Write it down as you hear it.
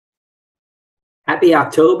Happy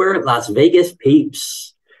October, Las Vegas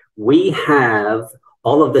peeps. We have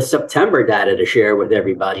all of the September data to share with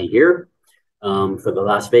everybody here for the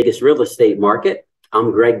Las Vegas real estate market. I'm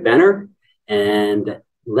Greg Benner, and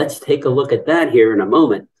let's take a look at that here in a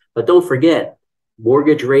moment. But don't forget,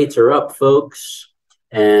 mortgage rates are up, folks,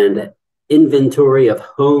 and inventory of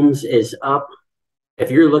homes is up. If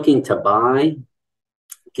you're looking to buy,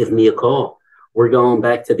 give me a call. We're going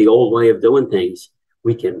back to the old way of doing things.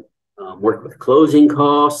 We can work with closing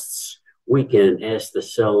costs. We can ask the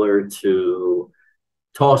seller to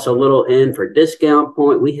toss a little in for discount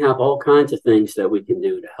point. We have all kinds of things that we can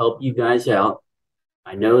do to help you guys out.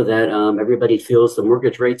 I know that everybody feels the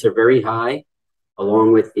mortgage rates are very high,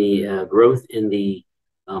 along with the growth in the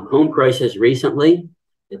home prices recently.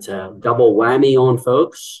 It's a double whammy on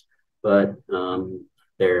folks, but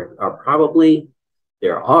there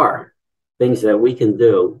are things that we can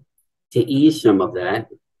do to ease some of that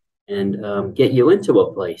and get you into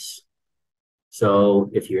a place. So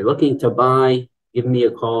if you're looking to buy, give me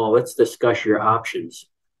a call. Let's discuss your options.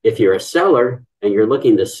 If you're a seller and you're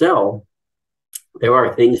looking to sell, there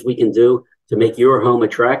are things we can do to make your home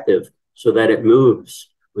attractive so that it moves.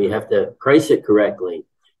 We have to price it correctly.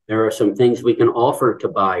 There are some things we can offer to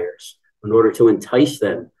buyers in order to entice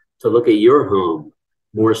them to look at your home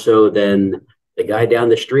more so than the guy down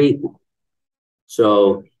the street.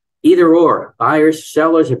 So either or, buyers,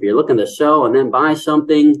 sellers, if you're looking to sell and then buy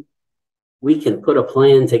something, we can put a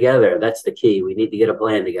plan together. That's the key. We need to get a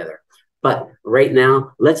plan together. But right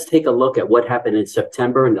now, let's take a look at what happened in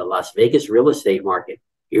September in the Las Vegas real estate market.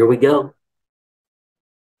 Here we go.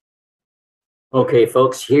 Okay,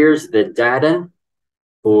 folks, here's the data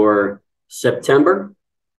for September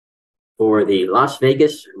for the Las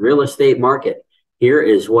Vegas real estate market. Here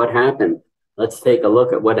is what happened. Let's take a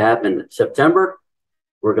look at what happened in September.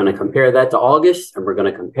 We're going to compare that to August, and we're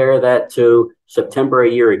going to compare that to September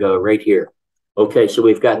a year ago right here. Okay, so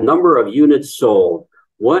we've got number of units sold.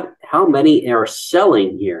 How many are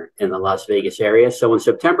selling here in the Las Vegas area? So in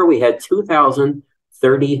September, we had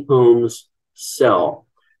 2,030 homes sell.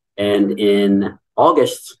 And in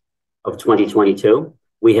August of 2022,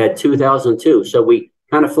 we had 2,002. So we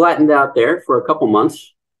kind of flattened out there for a couple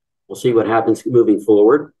months. We'll see what happens moving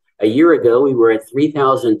forward. A year ago, we were at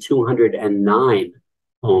 3,209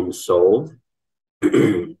 homes sold.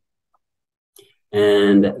 And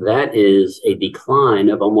that is a decline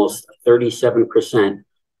of almost 37%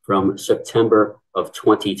 from September of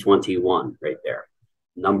 2021 right there.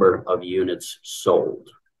 Number of units sold.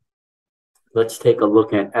 Let's take a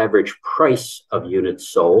look at average price of units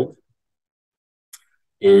sold.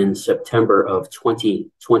 In September of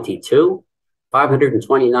 2022,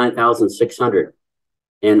 529,600.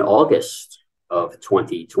 In August of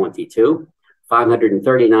 2022,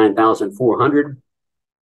 539,400.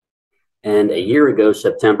 And a year ago,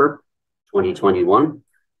 September 2021,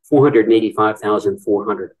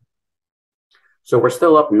 485,400. So we're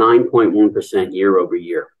still up 9.1% year over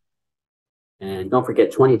year. And don't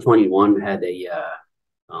forget, 2021 had a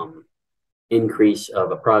increase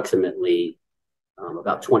of approximately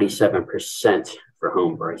about 27% for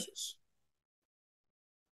home prices.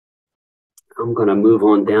 I'm going to move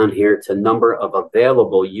on down here to number of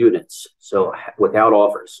available units, so without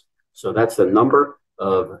offers. So that's the number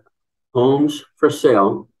of homes for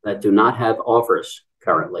sale that do not have offers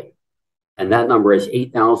currently. And that number is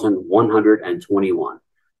 8,121.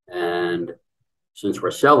 And since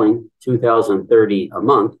we're selling 2,030 a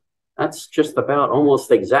month, that's just about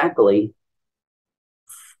almost exactly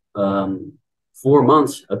 4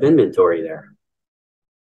 months of inventory there.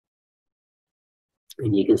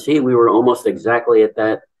 And you can see we were almost exactly at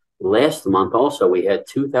that last month also. We had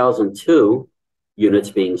 2,002 units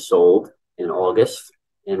being sold in August,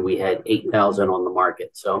 and we had 8,000 on the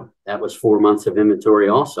market. So that was 4 months of inventory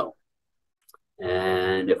also.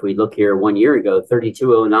 And if we look here 1 year ago,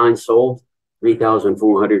 3,209 sold,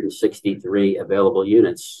 3,463 available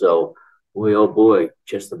units. So boy, oh boy,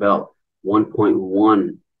 just about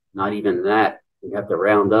 1.1, not even that. We have to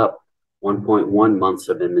round up 1.1 months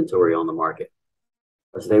of inventory on the market,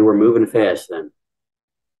 because they were moving fast then.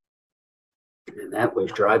 And that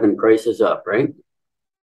was driving prices up, right?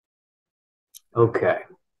 Okay.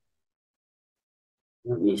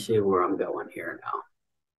 Let me see where I'm going here now.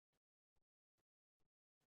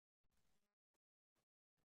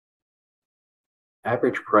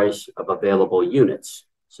 Average price of available units.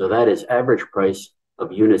 So that is average price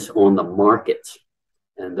of units on the market.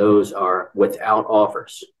 And those are without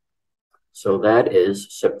offers. So that is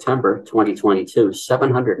September 2022,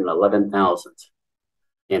 711,000.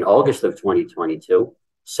 In August of 2022,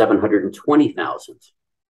 720,000.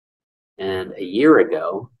 And a year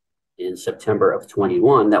ago, in September of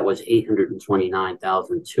 21, that was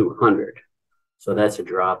 829,200. So that's a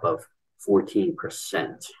drop of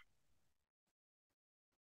 14%.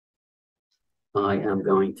 I am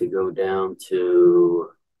going to go down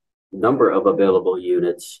to number of available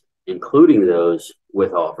units, including those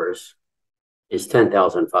with offers, is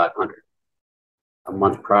 10,500. A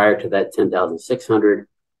month prior to that, 10,600,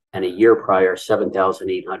 and a year prior,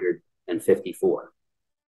 7,854.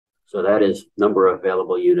 So that is number of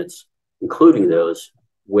available units, including those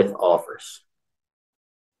with offers.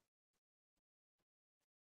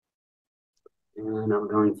 And I'm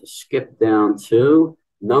going to skip down to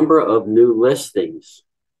number of new listings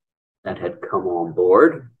that had come on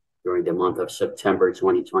board during the month of September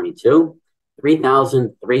 2022,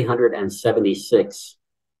 3,376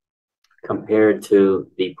 compared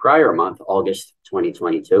to the prior month, August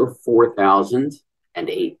 2022,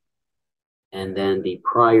 4,008. And then the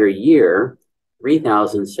prior year,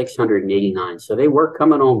 3,689. So they were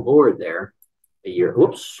coming on board there a year.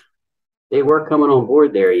 Whoops. They were coming on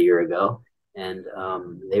board there a year ago, and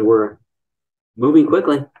they were moving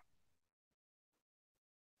quickly.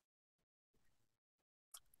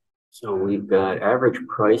 So we've got average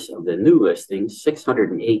price of the new listings,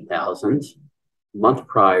 608,000. Month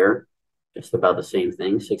prior, just about the same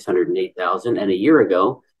thing, 608,000. And a year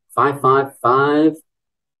ago,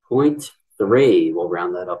 555.3. We'll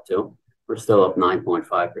round that up to. We're still up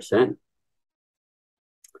 9.5%.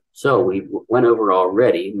 So we went over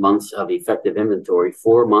already months of effective inventory,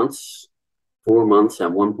 4 months, and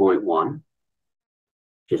 1.1,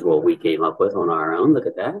 which is what we came up with on our own. Look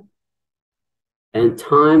at that. And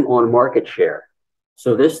time on market share.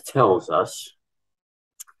 So this tells us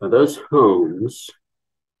for those homes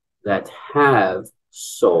that have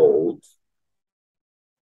sold,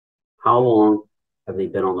 how long have they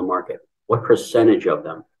been on the market? What percentage of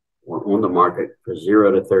them were on the market for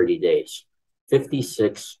 0 to 30 days?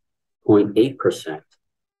 56.8%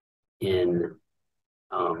 in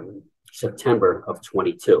September of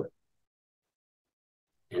 22.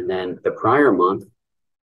 And then the prior month,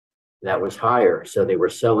 that was higher. So they were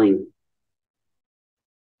selling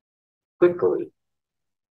quickly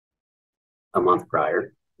a month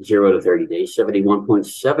prior, 0 to 30 days.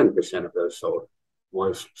 71.7% of those sold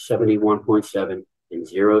was 71.7 in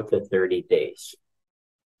 0 to 30 days.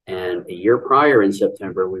 And a year prior in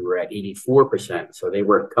September, we were at 84%. So they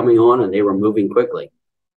were coming on and they were moving quickly.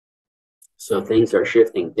 So things are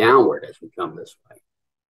shifting downward as we come this way.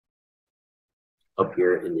 Up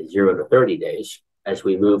here in the 0 to 30 days. As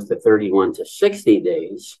we move to 31 to 60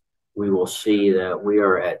 days, we will see that we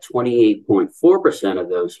are at 28.4% of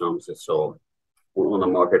those homes that sold were on the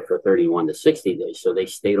market for 31 to 60 days. So they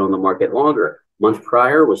stayed on the market longer. Month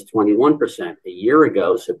prior was 21%. A year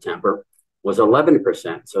ago, September, was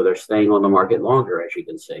 11%. So they're staying on the market longer, as you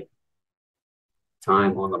can see.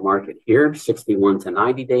 Time on the market here, 61 to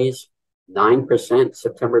 90 days, 9%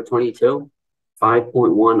 September 22,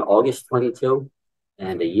 5.1 August 22,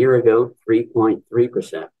 and a year ago,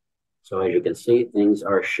 3.3%. So as you can see, things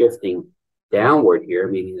are shifting downward here,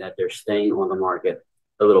 meaning that they're staying on the market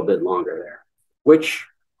a little bit longer there, which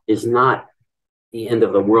is not the end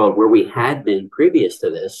of the world. Where we had been previous to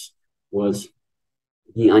this was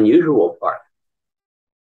the unusual part.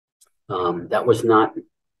 That was not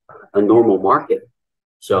a normal market.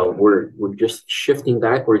 So we're just shifting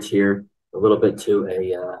backwards here a little bit to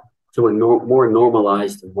a more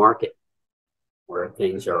normalized market, where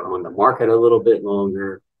things are on the market a little bit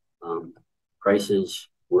longer. Prices,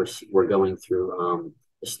 we're going through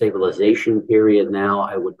a stabilization period now,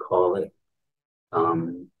 I would call it.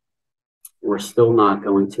 We're still not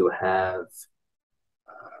going to have,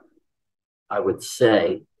 I would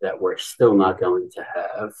say that we're still not going to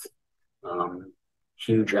have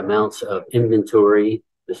huge amounts of inventory.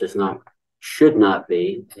 This is not, should not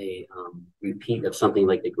be a repeat of something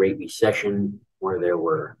like the Great Recession, where there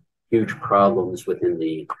were huge problems within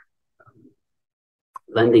the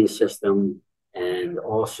lending system, and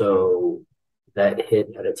also that hit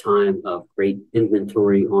at a time of great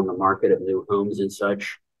inventory on the market of new homes and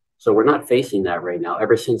such. So we're not facing that right now.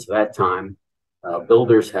 Ever since that time,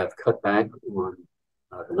 builders have cut back on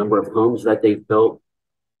the number of homes that they've built.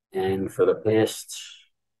 And for the past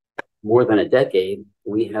more than a decade,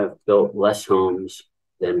 we have built less homes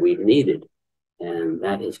than we've needed. And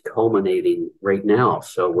that is culminating right now.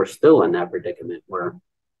 So we're still in that predicament where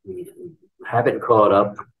we haven't caught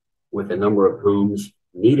up with the number of homes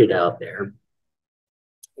needed out there.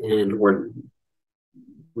 And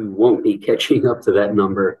we won't be catching up to that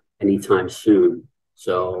number anytime soon.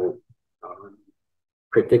 So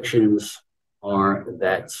predictions are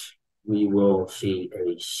that we will see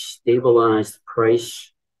a stabilized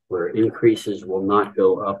price where increases will not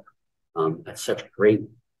go up at such great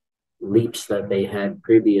leaps that they had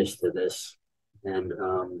previous to this, and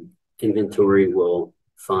inventory will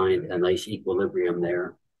find a nice equilibrium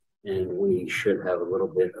there, and we should have a little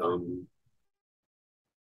bit of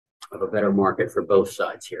a better market for both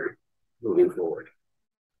sides here moving forward.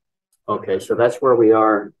 Okay, so that's where we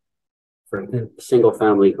are for single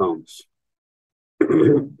family homes.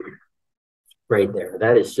 Right there,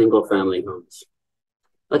 that is single family homes.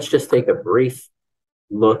 Let's just take a brief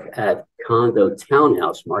look at condo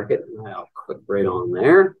townhouse market. I'll click right on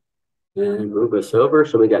there and move us over.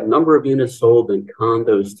 So we got number of units sold in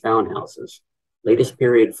condos, townhouses. Latest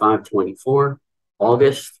period 524,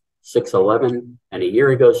 August 611, and a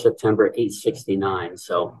year ago September 869.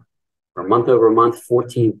 So for month over month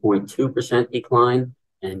 14.2% decline,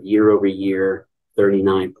 and year over year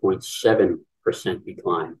 39.7%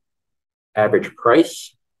 decline. Average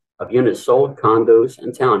price of units sold, condos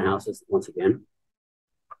and townhouses, once again,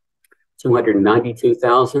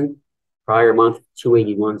 292,000. Prior month,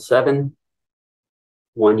 281,700.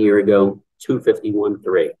 1 year ago,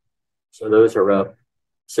 251,300. So those are up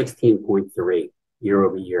 16.3 year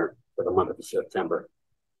over year for the month of September.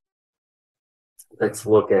 Let's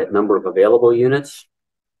look at number of available units,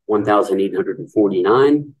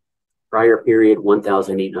 1,849. Prior period,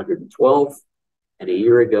 1,812. And a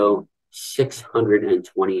year ago,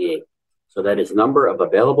 628. So that is number of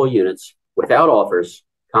available units without offers,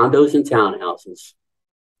 condos and townhouses.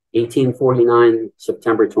 1849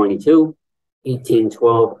 September 22,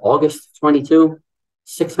 1812 August 22,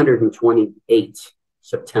 628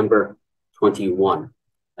 September 21.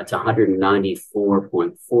 That's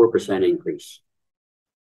 194.4% increase.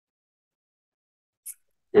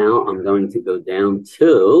 Now I'm going to go down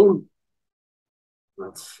to,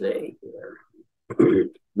 let's see here,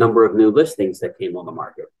 number of new listings that came on the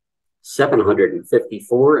market.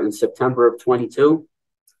 754 in September of 22,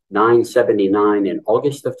 979 in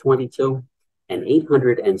August of 22, and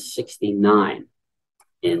 869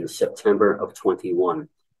 in September of 21.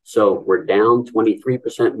 So we're down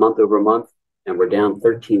 23% month over month, and we're down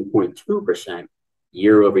 13.2%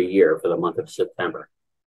 year over year for the month of September.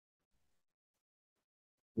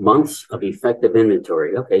 Months of effective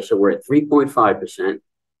inventory. Okay, so we're at 3.5%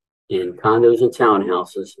 in condos and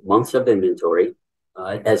townhouses, months of inventory,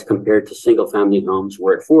 as compared to single family homes,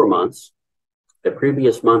 we're at 4 months. The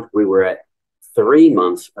previous month, we were at 3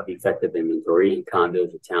 months of effective inventory in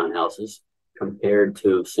condos and townhouses, compared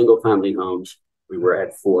to single family homes, we were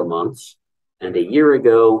at 4 months. And a year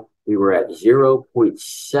ago, we were at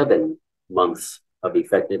 0.7 months of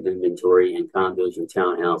effective inventory in condos and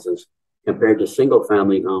townhouses, compared to single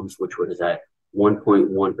family homes, which was at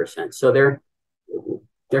 1.1%. So they're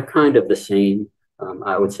kind of the same.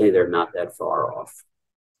 I would say they're not that far off.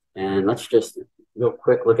 And let's just real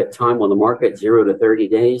quick look at time on the market, 0 to 30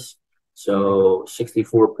 days. So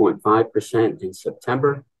 64.5% in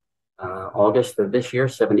September. August of this year,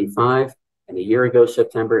 75. And a year ago,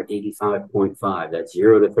 September, 85.5. That's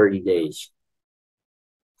 0 to 30 days.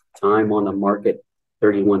 Time on the market,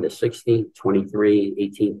 31 to 60,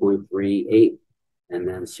 23, 18.38. And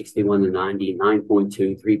then 61 to 90,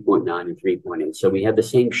 9.2, 3.9, and 3.8. So we have the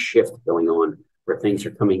same shift going on where things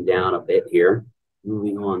are coming down a bit here.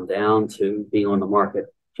 Moving on down to being on the market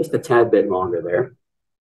just a tad bit longer there.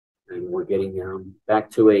 And we're getting back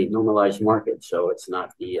to a normalized market. So it's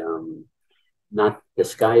not the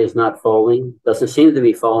sky is not falling, doesn't seem to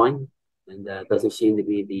be falling, and doesn't seem to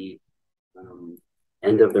be the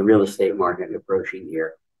end of the real estate market approaching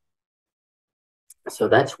here. So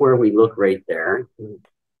that's where we look right there.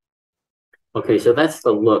 Okay, so that's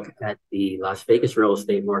the look at the Las Vegas real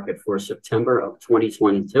estate market for September of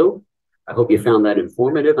 2022. I hope you found that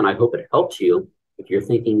informative, and I hope it helps you if you're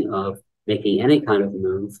thinking of making any kind of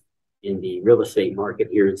move in the real estate market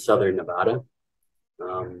here in Southern Nevada.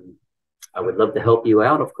 I would love to help you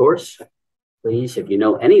out, of course. Please, if you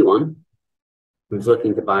know anyone who's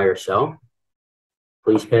looking to buy or sell,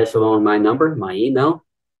 please pass along my number, my email,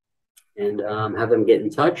 and have them get in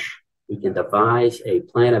touch. We can devise a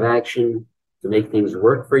plan of action to make things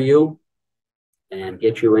work for you and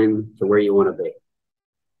get you in to where you want to be.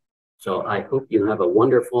 So I hope you have a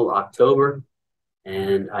wonderful October,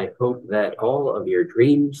 and I hope that all of your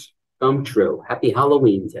dreams come true. Happy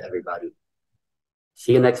Halloween to everybody.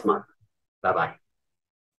 See you next month. Bye-bye.